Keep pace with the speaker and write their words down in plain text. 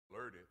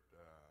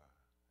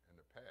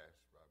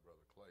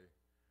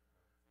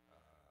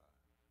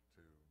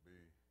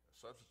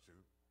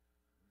substitute,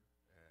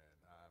 and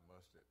I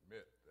must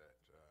admit that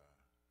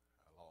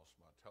I lost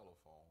my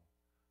telephone.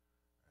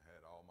 I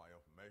had all my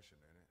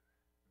information in it,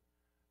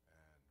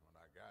 and when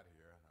I got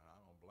here, and I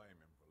don't blame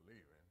him for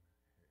leaving,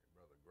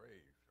 Brother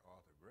Graves,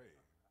 Arthur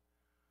Graves,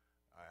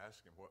 I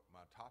asked him what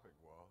my topic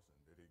was,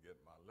 and did he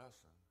get my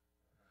lesson?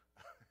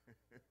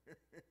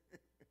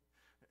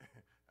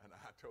 And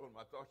I told him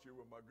I thought you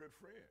were my good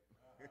friend.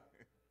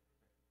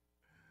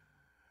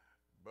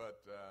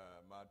 But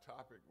my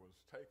topic was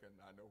taken.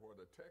 I know where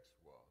the text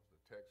was.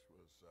 The text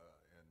was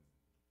in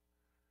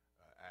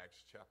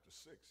Acts chapter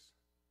 6,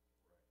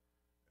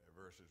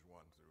 verses 1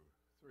 through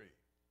 3.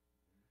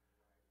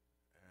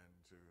 And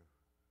to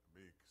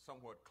be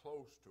somewhat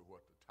close to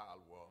what the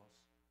title was,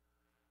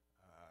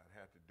 it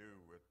had to do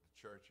with the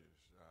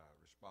church's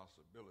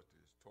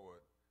responsibilities toward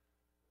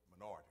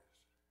minorities.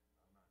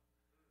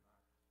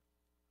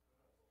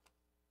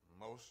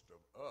 Most of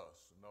us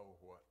know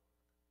what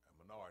a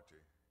minority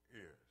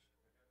is.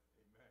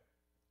 Amen.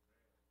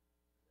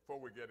 Before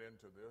we get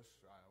into this,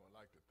 I would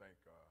like to thank,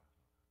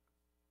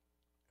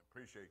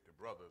 appreciate the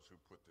brothers who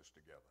put this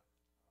together.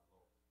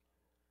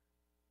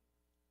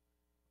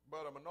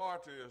 But a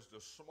minority is the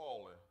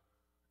smaller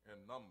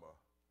in number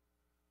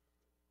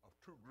of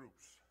two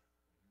groups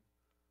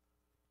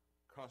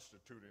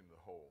constituting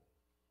the whole.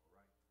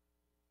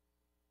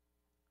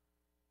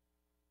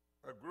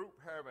 A group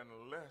having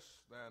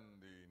less than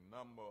the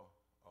number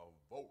of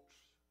votes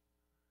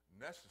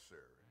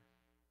necessary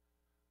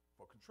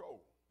for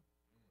control.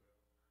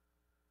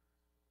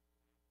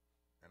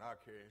 In our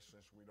case,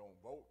 since we don't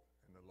vote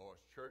in the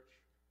Lord's church,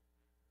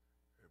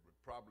 it would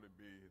probably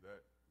be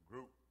that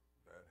group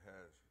that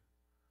has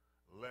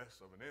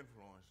less of an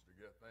influence to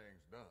get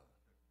things done.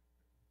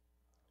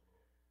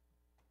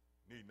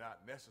 Need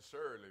not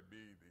necessarily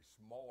be the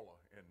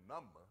smaller in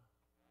number.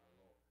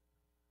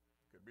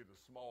 Could be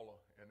the smaller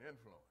in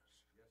influence.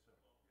 Yes, sir.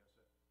 Yes,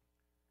 sir.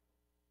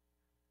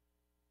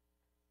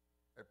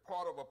 A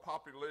part of a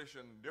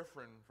population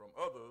differing from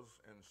others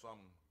in some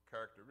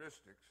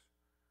characteristics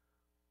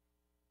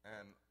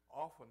and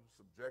often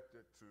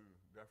subjected to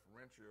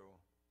deferential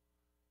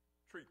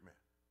treatment.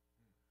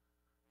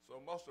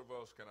 So most of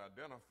us can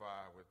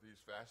identify with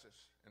these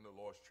facets in the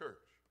Lord's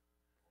church.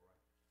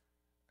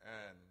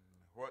 And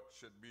what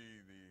should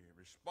be the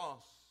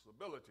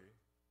responsibility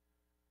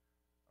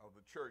of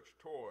the church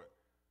toward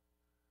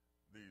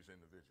these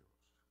individuals.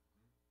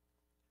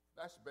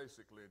 That's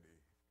basically the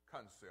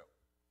concept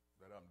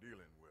that I'm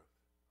dealing with,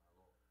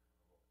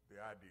 the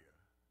idea.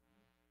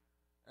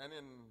 And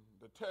in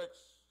the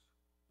text,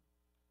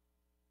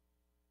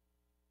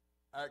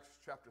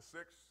 Acts chapter 6,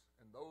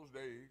 in those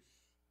days,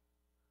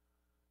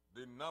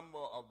 the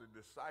number of the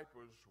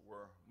disciples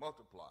were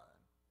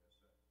multiplying.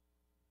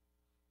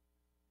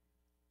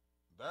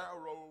 There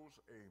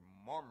arose a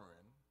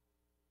murmuring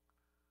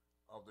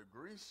of the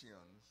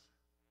Grecians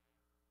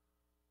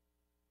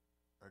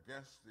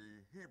against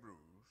the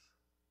Hebrews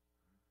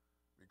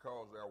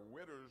because their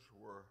widows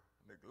were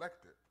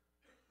neglected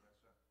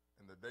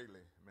in the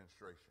daily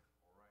ministration.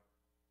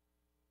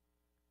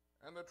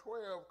 And the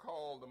 12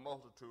 called the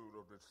multitude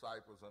of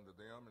disciples unto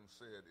them and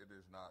said, It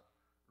is not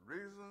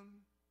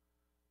reason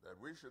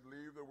that we should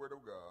leave the word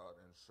of God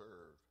and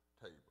serve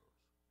tables.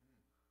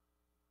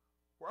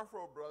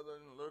 Wherefore,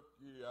 brethren, look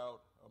ye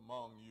out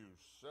among you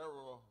 7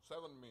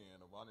 men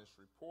of honest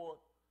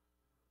report,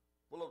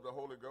 full of the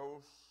Holy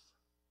Ghost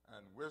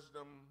and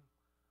wisdom,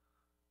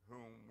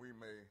 whom we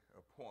may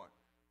appoint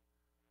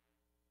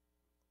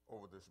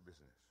over this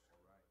business.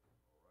 All right.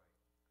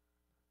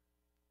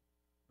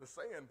 The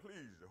saying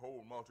pleased the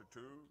whole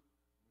multitude,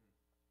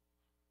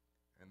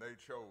 and they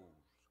chose,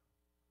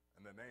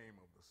 and the name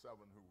of the 7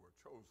 who were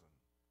chosen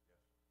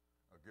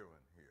are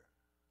given here.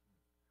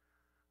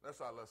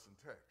 That's our lesson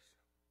text.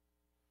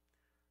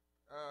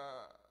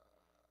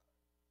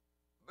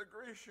 The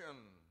Grecian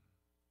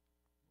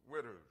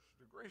widows,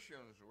 the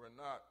Grecians were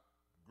not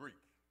Greek.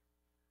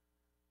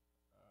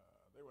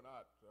 They were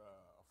not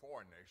a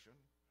foreign nation,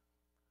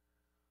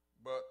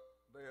 but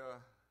they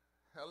are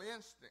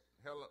Hellenistic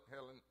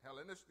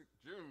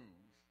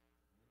Jews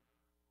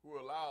who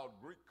allowed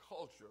Greek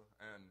culture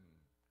and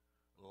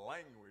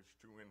language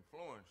to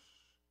influence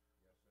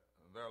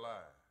their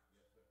lives.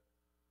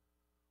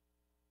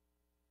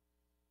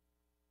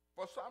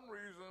 For some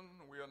reason,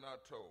 we are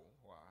not told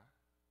why,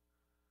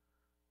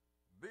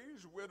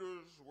 these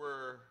widows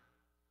were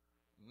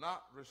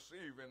not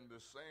receiving the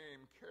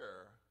same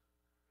care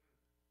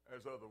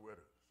as other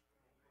widows.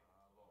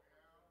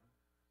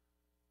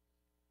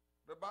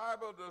 The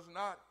Bible does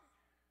not,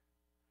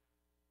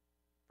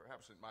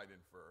 perhaps it might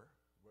infer,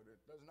 but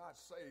it does not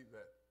say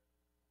that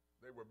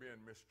they were being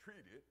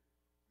mistreated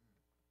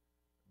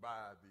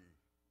by the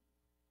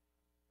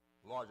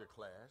larger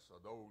class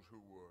or those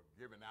who were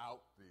giving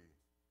out the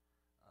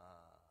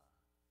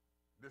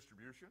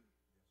distribution. Yes,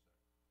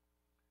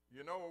 sir.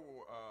 You know,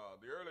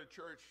 the early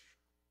church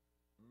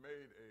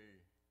made a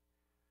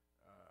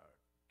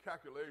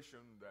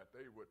calculation that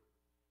they would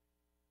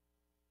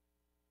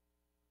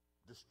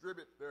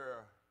distribute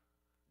their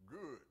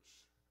goods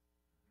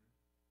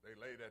They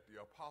laid at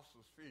the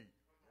apostles' feet.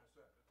 Yes,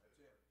 sir. That's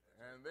it.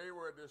 And they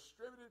were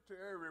distributed to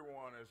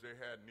everyone as they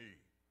had need.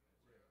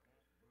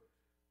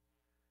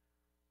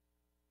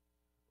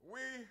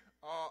 We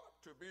are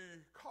to be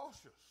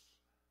cautious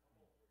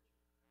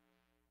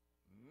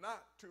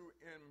not to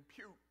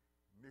impute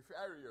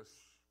nefarious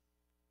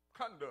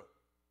conduct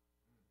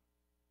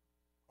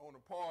on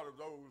the part of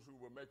those who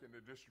were making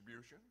the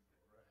distribution.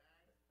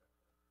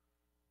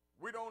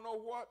 We don't know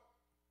what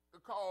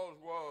the cause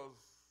was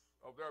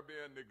of their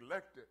being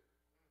neglected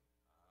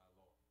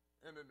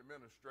in the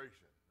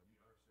administration.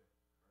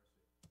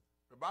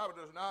 The Bible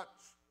does not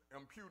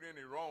impute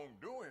any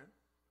wrongdoing.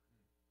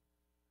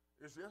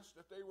 It's just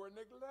that they were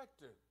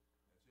neglected.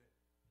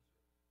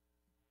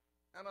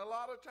 And a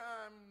lot of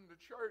time the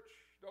church,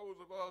 those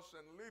of us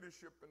in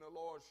leadership in the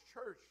Lord's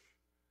church,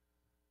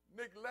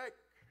 neglect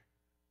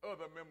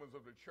other members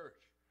of the church.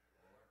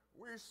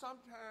 We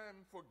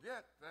sometimes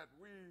forget that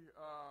we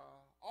are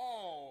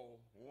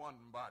all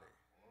one body.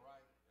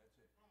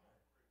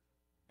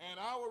 And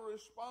our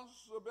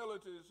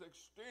responsibilities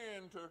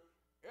extend to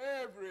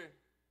every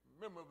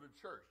member of the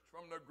church,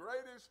 from the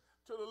greatest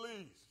to the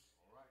least.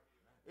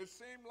 It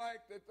seemed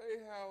like that they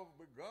have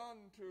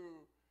begun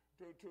to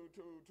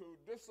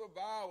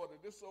disavow or to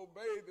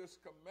disobey this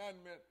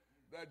commandment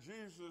that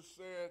Jesus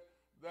said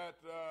that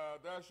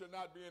there should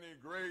not be any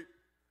great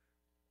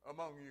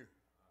among you.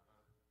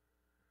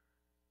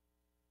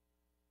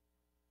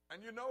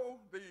 And you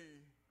know the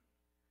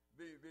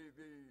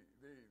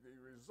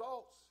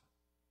results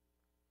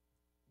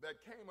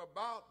that came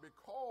about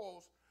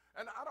because,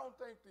 and I don't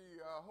think the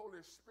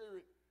Holy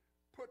Spirit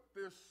put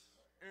this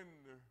in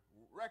the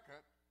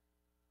record,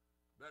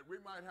 that we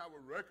might have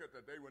a record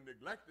that they were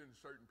neglecting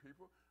certain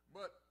people,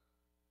 but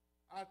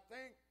I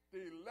think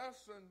the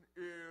lesson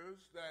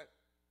is that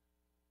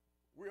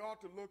we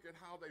ought to look at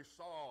how they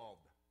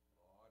solved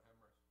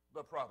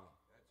the problem.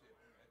 That's it.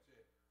 That's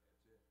it.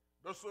 That's it.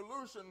 The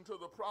solution to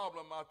the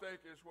problem, I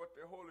think, is what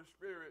the Holy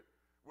Spirit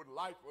would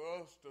like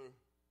for us to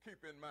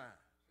keep in mind.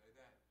 Say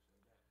that.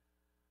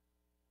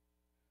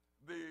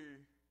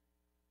 The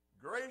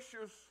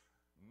gracious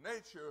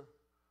nature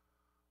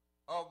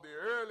of the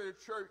early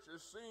church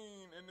is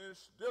seen in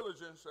its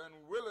diligence and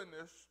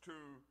willingness to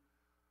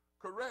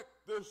correct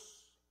this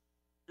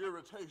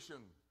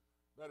irritation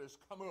that has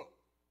come up,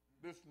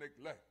 this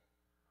neglect.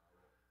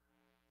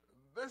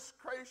 This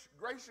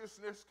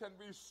graciousness can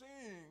be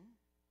seen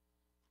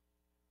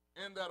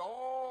in that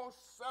all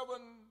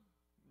 7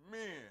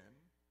 men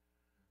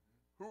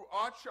who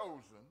are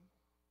chosen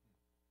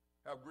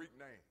have Greek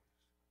names.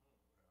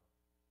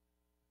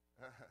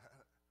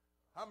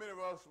 How many of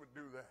us would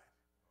do that?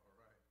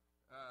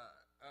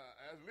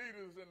 As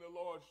leaders in the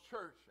Lord's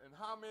church, and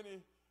how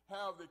many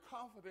have the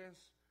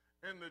confidence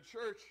in the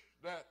church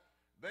that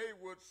they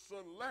would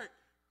select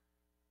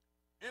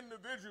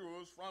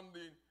individuals from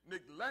the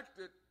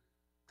neglected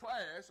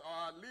class,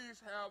 or at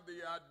least have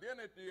the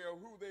identity of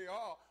who they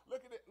are?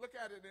 Look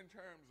at it in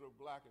terms of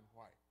black and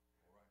white.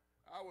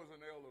 I was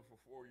an elder for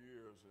 4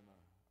 years in a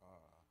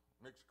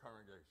mixed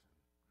congregation,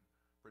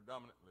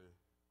 predominantly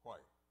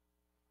white.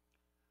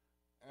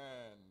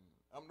 And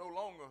I'm no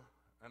longer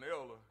an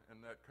elder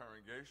in that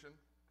congregation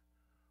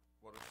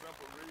for the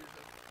simple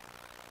reason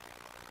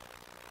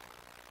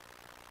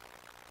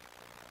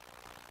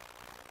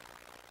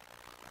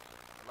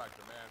like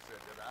the man said,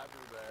 did I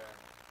do that?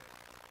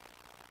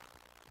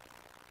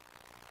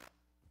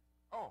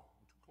 Oh,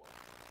 I'm too close.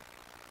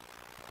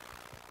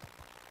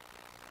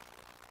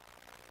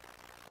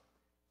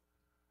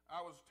 I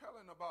was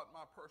telling about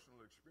my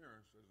personal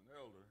experience as an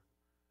elder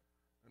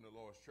in the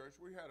Lord's church.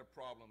 We had a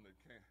problem that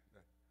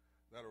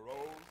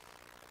arose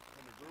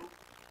in the group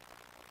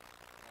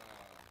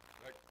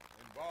that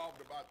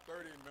involved about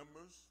 30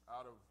 members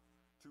out of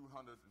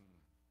 260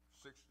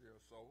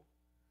 or so.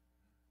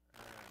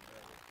 And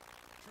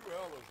 2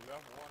 elders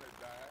left. One had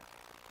died.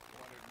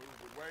 One had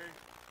moved away.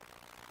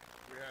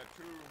 We had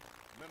 2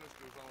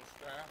 ministers on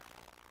staff,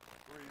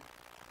 3. And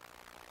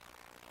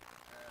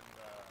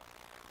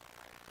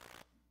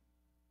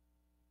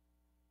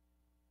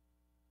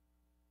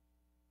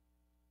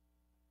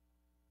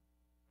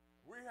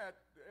we had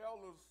the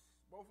elders,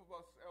 both of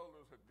us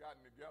elders had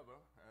gotten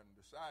together and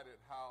decided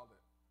how the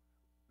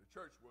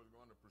church was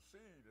going to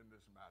proceed in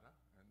this matter.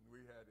 And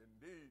we had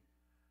indeed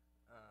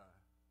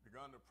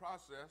begun the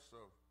process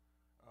of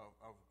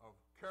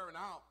carrying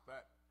out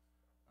that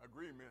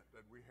agreement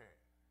that we had.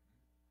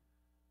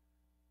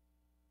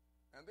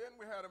 And then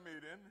we had a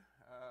meeting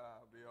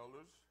of the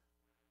elders.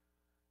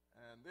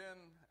 And then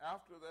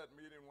after that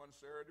meeting one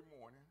Saturday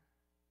morning,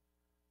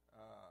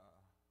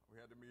 we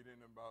had the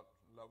meeting about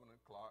 11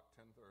 o'clock,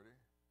 10:30.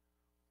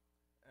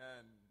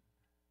 And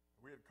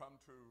we had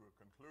come to a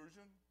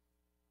conclusion.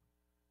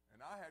 And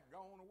I had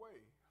gone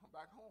away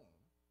back home.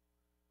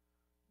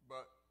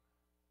 But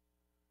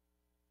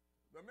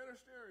the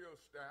ministerial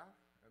staff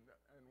and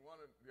one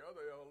of the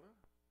other elder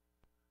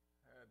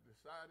had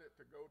decided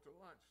to go to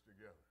lunch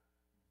together.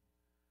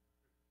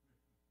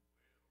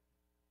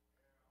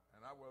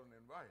 And I wasn't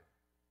invited.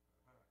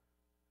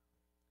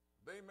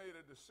 they made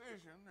a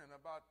decision, and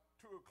about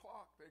 2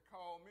 o'clock they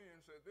called me and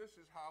said, this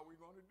is how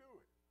we're going to do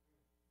it.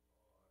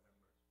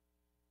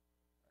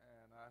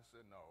 And I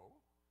said, no,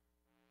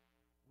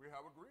 we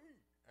have agreed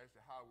as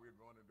to how we're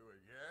going to do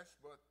it. Yes,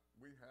 but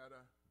we had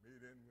a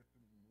meeting with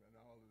them and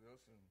all of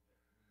this, and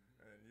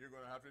you're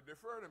going to have to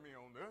defer to me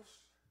on this.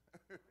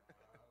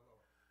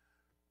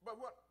 But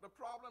what the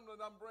problem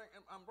that I'm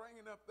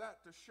bringing up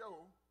that to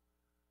show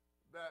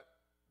that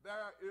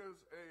there is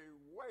a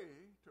way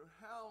to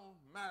handle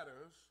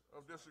matters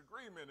of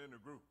disagreement in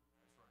the group.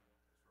 That's right.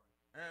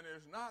 And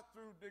it's not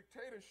through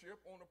dictatorship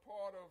on the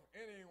part of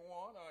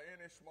anyone or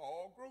any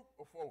small group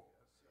of folk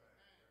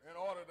in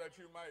order that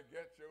you might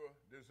get your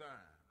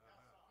design.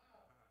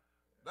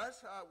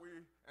 That's how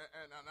we,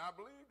 and I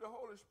believe the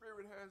Holy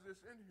Spirit has this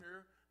in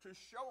here to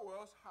show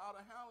us how to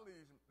handle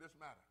this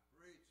matter.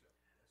 Read, sir.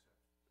 Yes,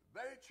 sir.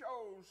 They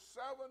chose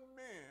 7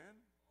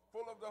 men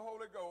full of the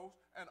Holy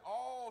Ghost, and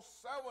all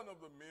 7 of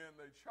the men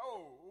they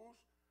chose,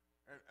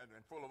 and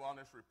full of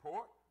honest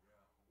report,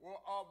 were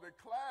of the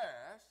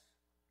class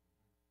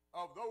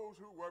of those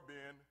who were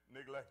being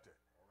neglected.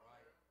 All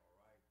right.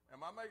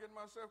 Am I making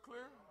myself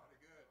clear? Mighty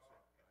good, sir.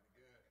 Mighty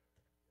good.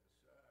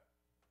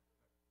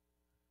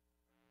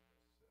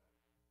 Yes,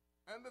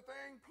 sir. And the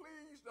thing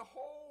pleased the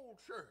whole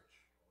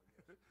church.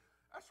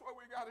 That's what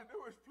we got to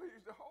do, is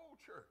please the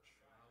whole church.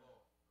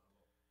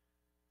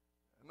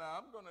 Now,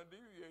 I'm going to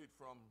deviate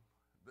from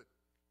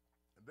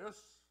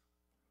this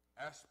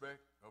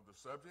aspect of the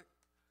subject,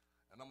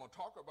 and I'm going to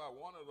talk about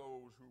one of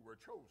those who were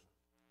chosen.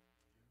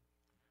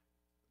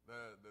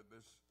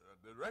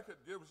 The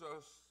record gives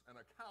us an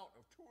account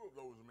of 2 of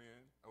those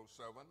men, those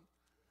 7,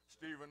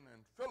 Stephen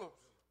and Philip,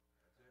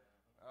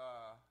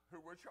 who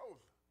were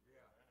chosen.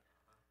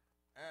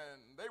 And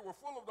they were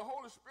full of the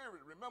Holy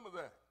Spirit, remember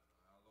that.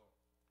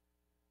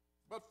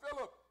 But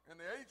Philip,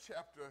 in the 8th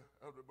chapter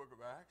of the book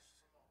of Acts,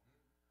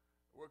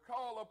 were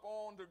called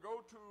upon to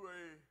go to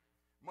a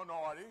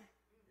minority,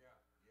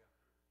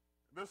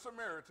 the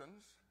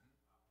Samaritans,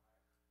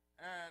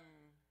 and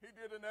he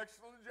did an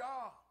excellent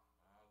job.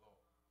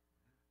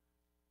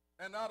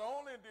 And not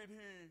only did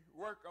he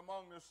work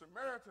among the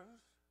Samaritans,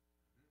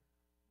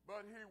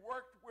 but he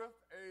worked with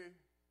an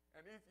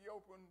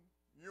Ethiopian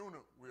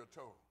eunuch, we're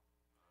told.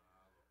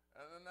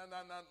 And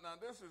now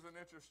this is an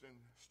interesting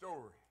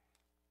story,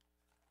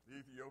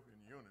 the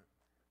Ethiopian eunuch.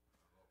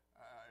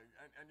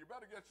 And you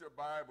better get your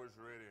Bibles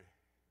ready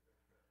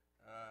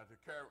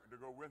to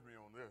go with me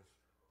on this.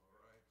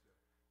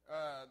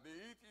 The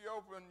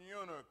Ethiopian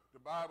eunuch, the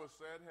Bible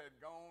said, had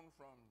gone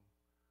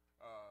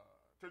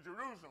to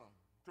Jerusalem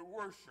to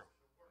worship.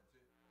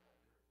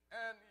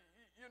 And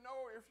you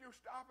know, if you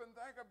stop and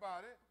think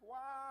about it,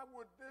 why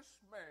would this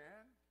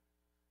man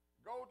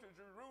go to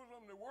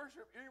Jerusalem to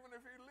worship even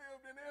if he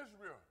lived in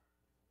Israel?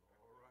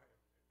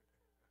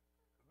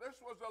 This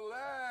was the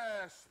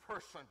last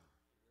person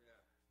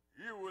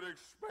you would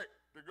expect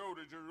to go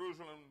to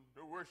Jerusalem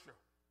to worship.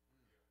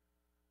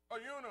 A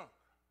eunuch.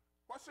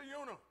 What's a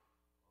eunuch?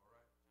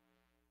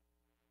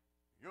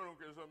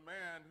 Eunuch is a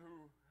man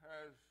who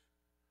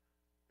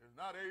is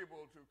not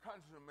able to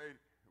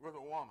consummate with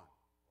a woman.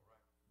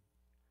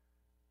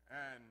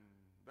 And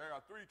there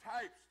are 3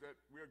 types that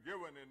we are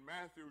given in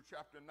Matthew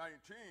chapter 19.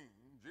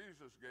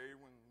 Jesus gave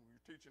when we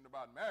were teaching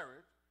about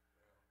marriage.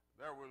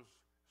 There was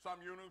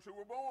some eunuchs who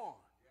were born.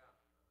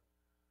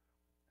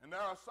 And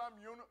there are some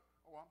eunuchs.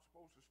 Oh, I'm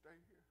supposed to stay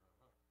here.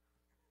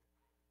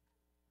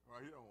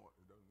 Well, he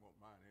doesn't want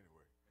mine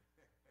anyway.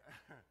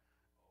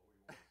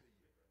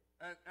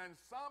 And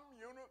some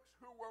eunuchs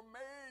who were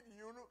made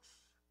eunuchs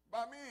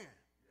by men.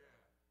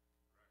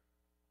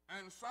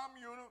 And some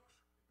eunuchs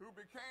who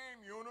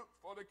became eunuchs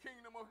for the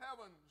kingdom of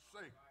heaven's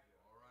sake.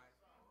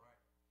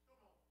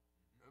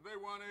 They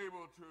weren't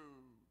able to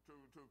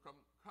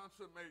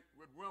consummate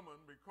with women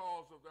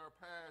because of their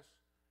past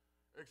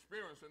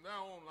experience in their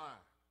own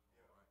life.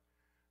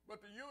 But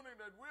the eunuch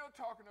that we're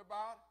talking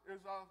about is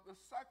of the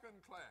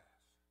second class.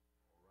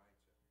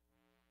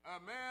 A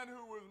man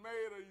who was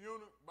made a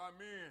eunuch by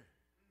men.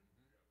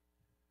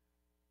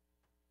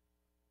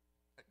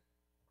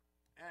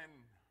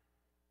 And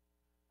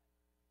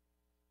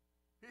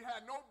he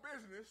had no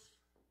business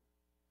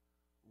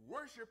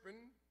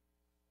worshiping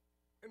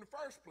in the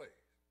first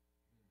place,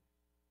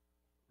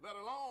 let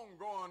alone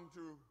going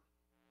to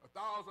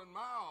 1,000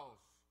 miles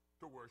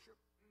to worship.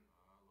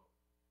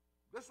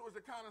 This was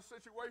the kind of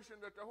situation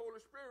that the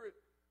Holy Spirit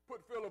put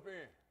Philip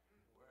in.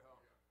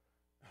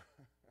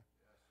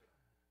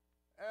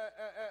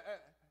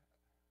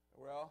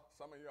 Well,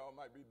 some of y'all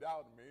might be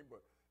doubting me, but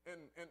in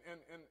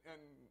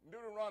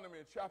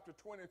Deuteronomy chapter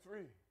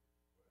 23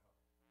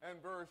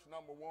 and verse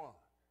number 1,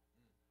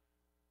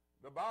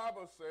 the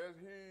Bible says,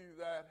 he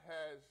that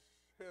has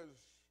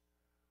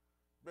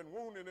been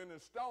wounded in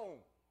his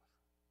stones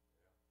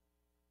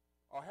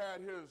or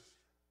had his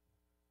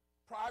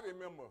private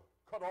member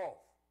cut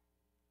off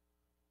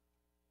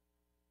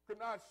could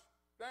not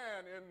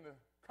stand in the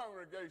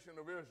congregation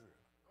of Israel.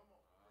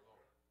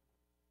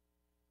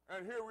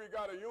 And here we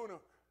got a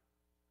eunuch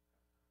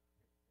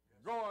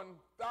going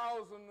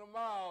thousands of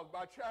miles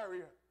by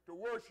chariot to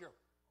worship.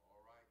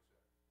 All right,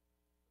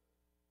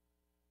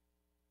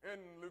 sir. In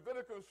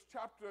Leviticus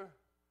chapter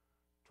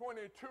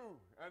 22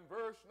 and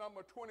verse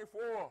number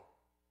 24,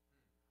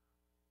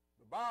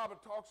 the Bible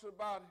talks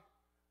about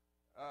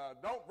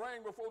don't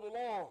bring before the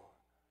Lord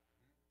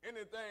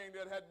anything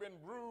that had been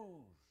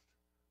bruised,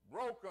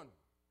 broken,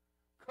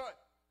 cut.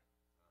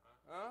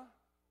 Huh? All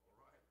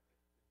right.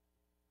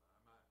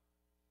 My.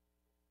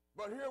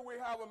 But here we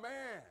have a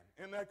man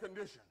in that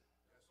condition,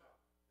 Yes,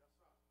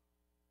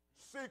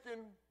 sir.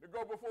 seeking to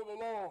go before the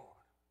Lord.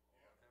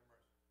 Lord have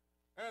mercy.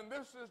 And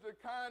this is the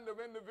kind of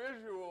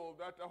individual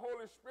that the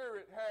Holy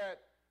Spirit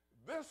had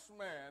this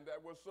man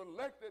that was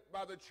selected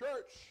by the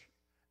church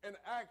in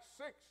Acts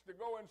 6 to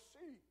go and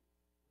see.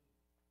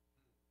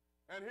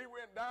 And he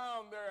went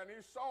down there and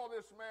he saw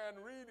this man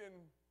reading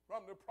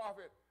from the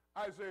prophet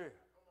Isaiah.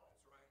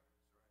 That's right.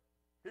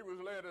 He was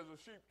led as a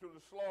sheep to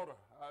the slaughter,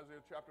 Isaiah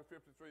chapter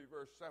 53,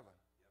 verse 7. Yes,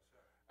 sir.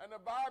 And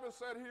the Bible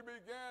said he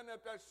began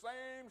at that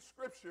same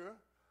scripture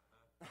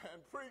and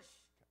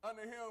preached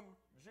unto him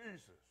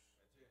Jesus.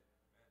 That's it.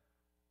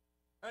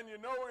 Amen. And you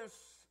know,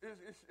 it's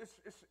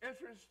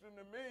interesting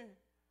to me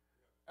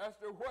as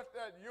to what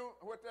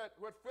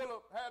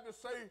Philip had to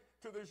say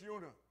to this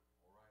eunuch.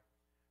 All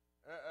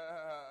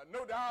right.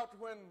 No doubt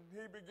when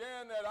he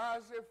began at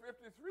Isaiah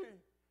 53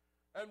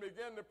 and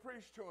began to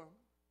preach to him,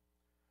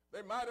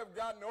 they might have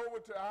gotten over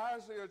to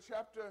Isaiah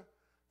chapter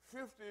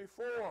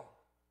 54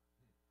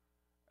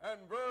 and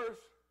verse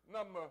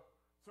number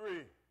 3.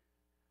 The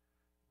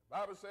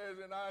Bible says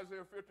in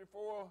Isaiah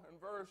 54 and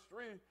verse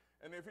 3,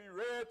 and if he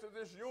read to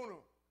this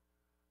eunuch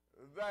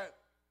that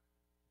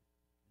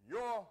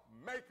your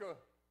maker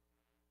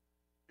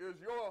is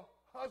your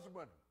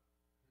husband,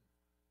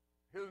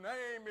 his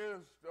name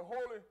is the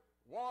Holy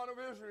One of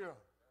Israel,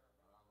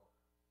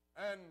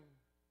 and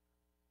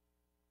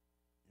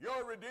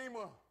your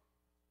Redeemer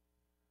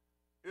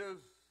is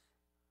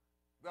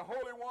the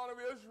Holy One of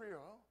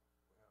Israel,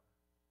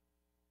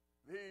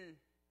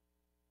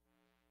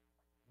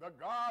 the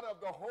God of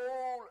the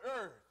whole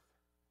earth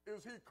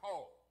is he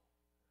called.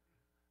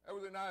 That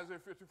was in Isaiah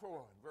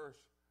 54, verse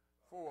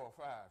 4 or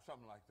 5,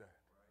 something like that.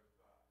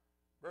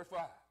 Verse 5,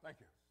 thank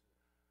you.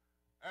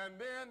 And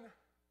then,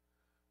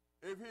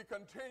 if he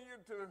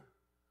continued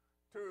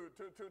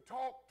to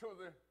talk to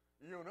the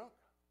eunuch,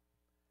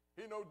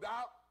 he no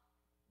doubt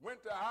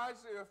went to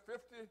Isaiah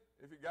 50,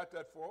 if you got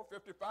that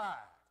 55,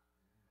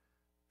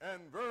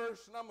 and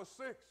verse number 6.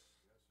 Yes,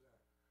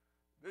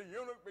 sir. The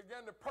eunuch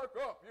began to perk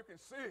up. You can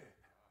see it.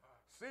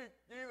 Seek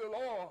ye the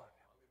Lord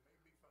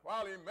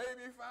while he may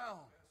be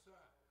found. Yes,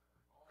 sir.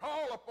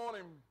 Call upon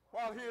him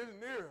while he is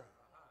near.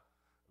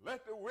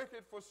 Let the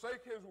wicked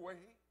forsake his way,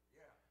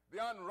 Yeah. the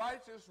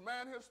unrighteous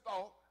man his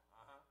thought,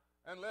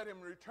 Uh-huh. and let him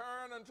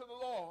return unto the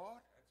Lord,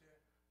 That's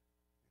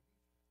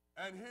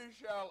it. and he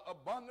shall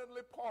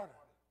abundantly pardon.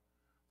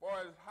 For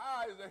as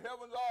high as the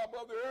heavens are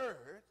above the earth,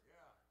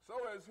 Yeah.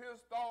 so is his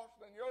thoughts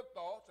and your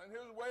thoughts, and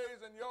his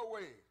ways and your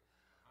ways.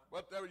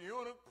 But the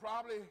eunuch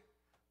probably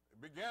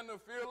began to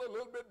feel a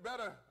little bit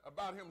better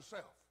about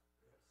himself.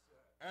 Yes,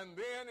 sir. And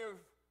then if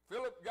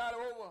Philip got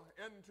over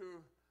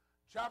into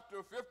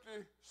chapter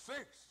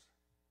 56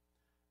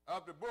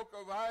 of the book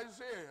of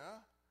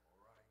Isaiah,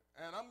 All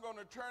right. and I'm going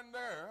to turn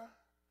there,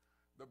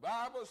 the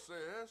Bible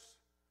says,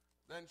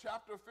 then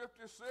chapter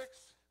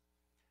 56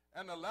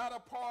 and the latter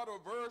part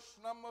of verse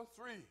number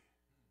 3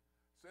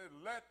 said,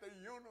 let the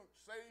eunuch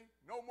say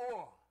no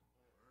more.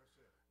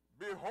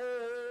 Verse it.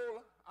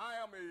 Behold, I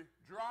am a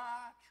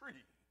dry tree.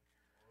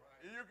 All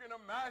right. You can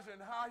imagine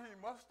how he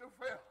must have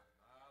felt.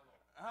 My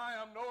Lord. I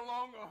am no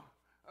longer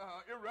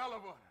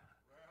irrelevant.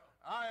 Well,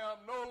 I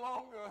am no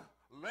longer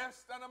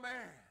less than a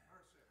man.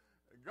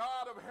 mercy.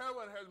 God of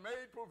heaven has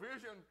made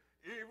provision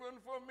even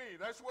for me.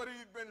 That's what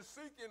he'd been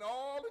seeking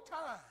all the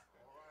time.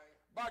 All right.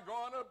 By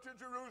going up to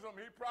Jerusalem,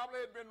 he probably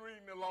had been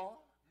reading the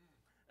law,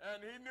 and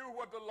he knew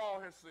what the law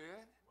had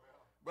said. Well,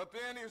 But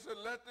then he said,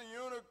 let the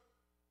eunuch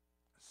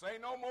say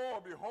no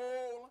more.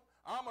 Behold,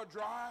 I'm a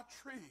dry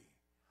tree.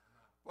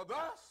 For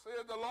thus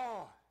said the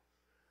Lord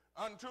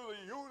unto the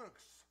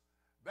eunuchs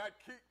that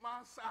keep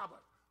my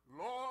Sabbath.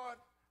 Lord,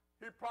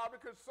 he probably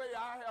could say,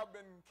 I have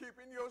been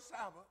keeping your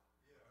Sabbath.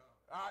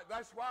 yeah.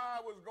 That's why I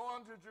was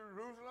going to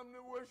Jerusalem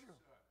to worship.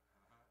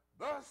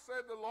 Thus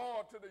said the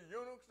Lord to the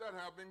eunuchs that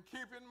have been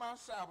keeping my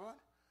Sabbath,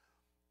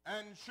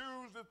 and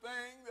choose the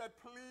thing that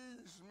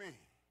pleased me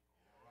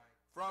All right.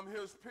 from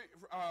his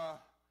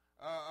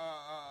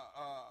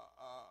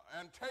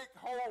and take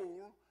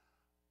hold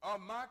of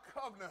my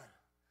covenant.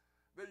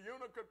 The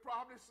eunuch could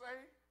probably say,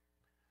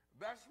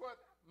 that's what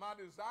my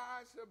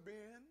desires have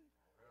been.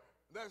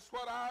 That's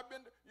what I've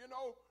been. You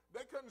know,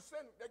 they could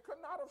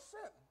not have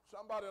sent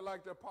somebody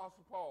like the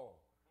Apostle Paul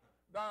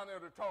down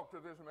there to talk to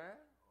this man.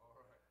 All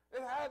right.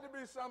 It had to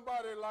be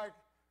somebody like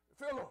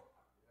Philip,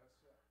 Yes,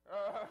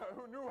 sir.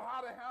 who knew how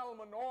to handle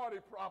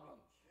minority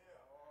problems, Yeah.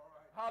 All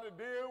right. how to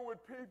deal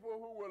with people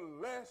who were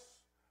less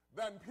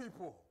than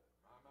people.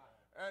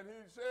 My. And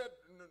he said,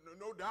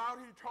 no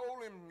doubt he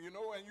told him, you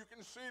know, and you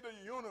can see the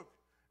eunuch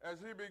as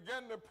he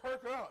began to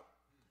perk up.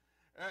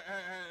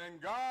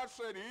 And God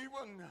said,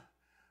 even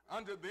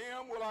unto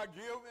them will I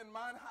give in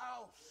mine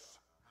house,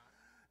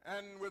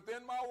 and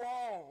within my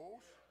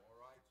walls,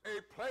 a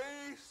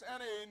place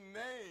and a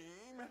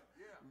name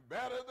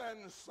better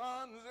than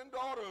sons and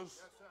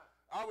daughters.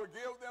 I will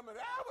give them an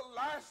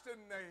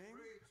everlasting name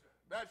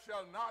that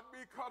shall not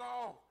be cut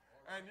off.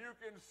 And you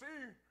can see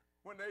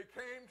when they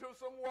came to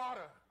some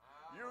water.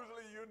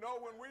 Usually, you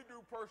know, when we do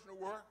personal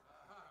work,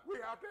 we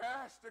have to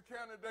ask the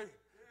candidate,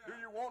 do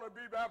you want to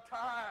be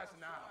baptized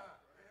now?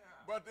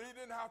 But they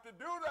didn't have to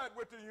do that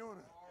with the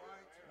eunuch.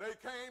 They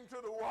came to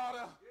the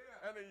water,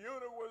 and the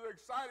eunuch was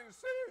excited.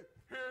 See,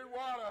 here's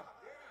water.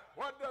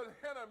 What does it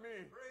hinder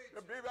me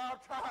to be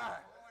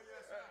baptized?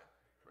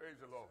 Praise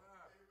the Lord.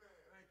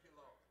 Thank you,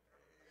 Lord.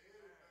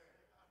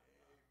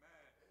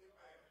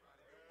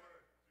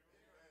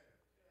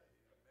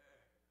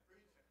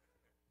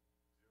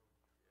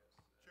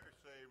 Church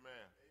say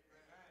amen.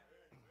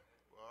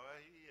 Well,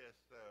 he has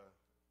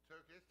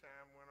took his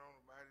time, went on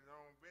about his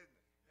own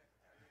business.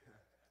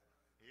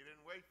 He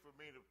didn't wait for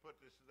me to put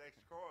this next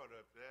chord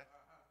up there.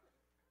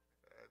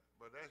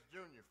 But that's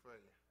Junior for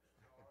you.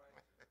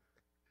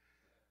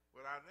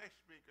 Well, our next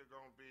speaker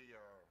going to be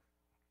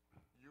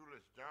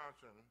Euless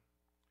Johnson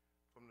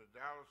from the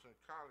Dallas and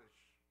College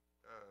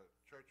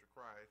Church of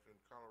Christ in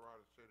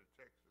Colorado City,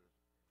 Texas.